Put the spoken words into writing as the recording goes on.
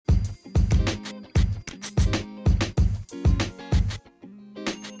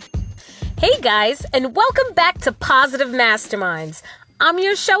Hey guys, and welcome back to Positive Masterminds. I'm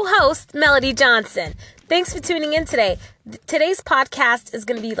your show host, Melody Johnson. Thanks for tuning in today. Today's podcast is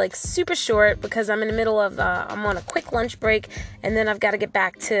going to be super short because I'm in the middle of, I'm on a quick lunch break and then I've got to get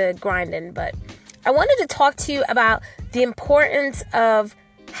back to grinding. But I wanted to talk to you about the importance of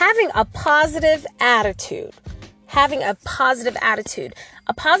having a positive attitude. Having a positive attitude.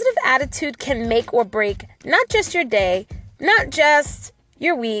 A positive attitude can make or break not just your day, not just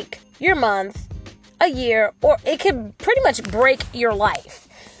your week, your month, a year, or it can pretty much break your life.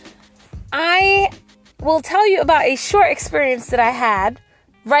 I will tell you about a short experience that I had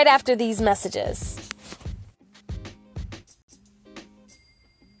right after these messages.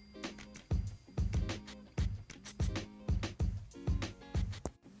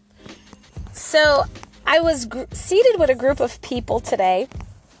 So I was seated with a group of people today,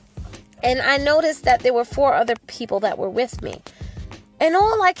 and I noticed that there were 4 other people that were with me. And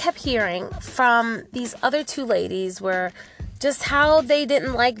all I kept hearing from these other 2 ladies were just how they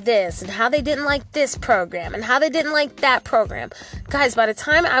didn't like this and how they didn't like this program and how they didn't like that program. Guys, by the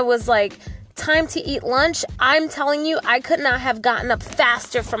time I was time to eat lunch, I'm telling you, I could not have gotten up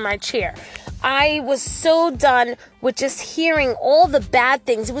faster from my chair. I was so done with just hearing all the bad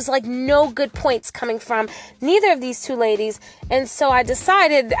things. It was no good points coming from neither of these 2 ladies. And so I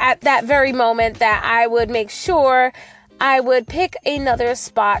decided at that very moment that I would make sure I would pick another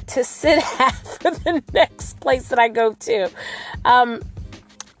spot to sit at for the next place that I go to.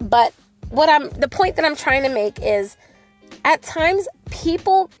 But the point that I'm trying to make is at times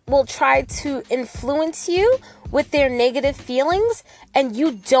people will try to influence you with their negative feelings, and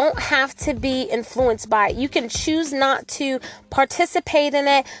you don't have to be influenced by it. You can choose not to participate in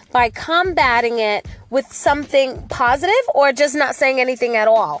it by combating it with something positive or just not saying anything at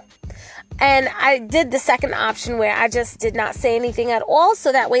all. And I did the second option where I just did not say anything at all,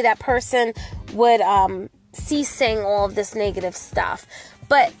 so that way that person would cease saying all of this negative stuff.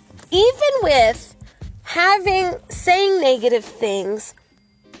 But even with saying negative things,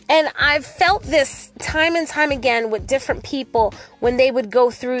 and I've felt this time and time again with different people when they would go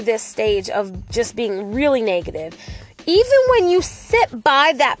through this stage of just being really negative. Even when you sit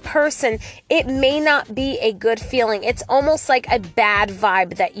by that person, it may not be a good feeling. It's almost like a bad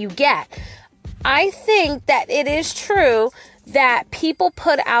vibe that you get. I think that it is true that people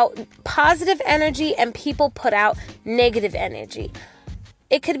put out positive energy and people put out negative energy.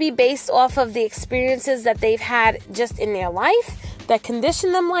 It could be based off of the experiences that they've had just in their life that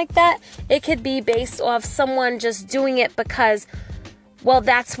condition them like that. It could be based off someone just doing it because, well,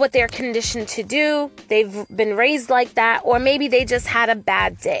 that's what they're conditioned to do. They've been raised like that, or maybe they just had a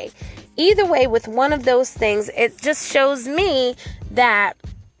bad day. Either way, with one of those things, it just shows me that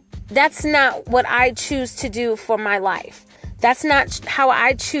that's not what I choose to do for my life. That's not how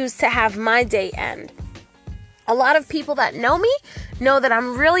I choose to have my day end. A lot of people that know me know that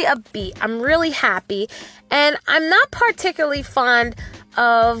I'm really upbeat. I'm really happy. And I'm not particularly fond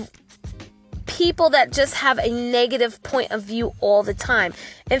of people that just have a negative point of view all the time.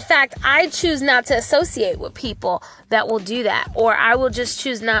 In fact, I choose not to associate with people that will do that, or I will just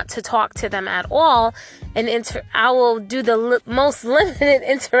choose not to talk to them at all, and I will do the most limited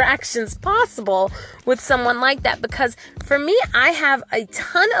interactions possible with someone like that, because for me, I have a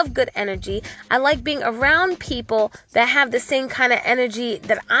ton of good energy. I like being around people that have the same kind of energy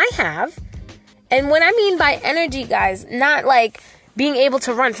that I have. And what I mean by energy, guys, not being able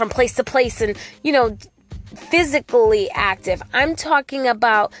to run from place to place and, physically active. I'm talking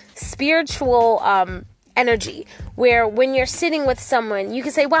about spiritual energy, where when you're sitting with someone, you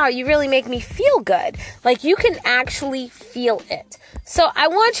can say, wow, you really make me feel good. You can actually feel it. So I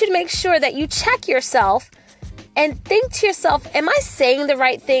want you to make sure that you check yourself and think to yourself, am I saying the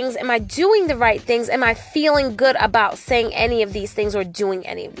right things? Am I doing the right things? Am I feeling good about saying any of these things or doing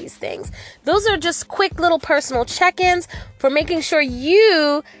any of these things? Those are just quick little personal check-ins for making sure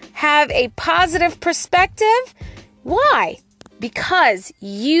you have a positive perspective. Why? Because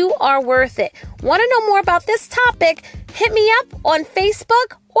you are worth it. Want to know more about this topic? Hit me up on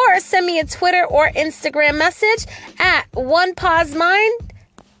Facebook or send me a Twitter or Instagram message at OnePauseMind.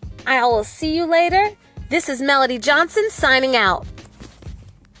 I will see you later. This is Melody Johnson signing out.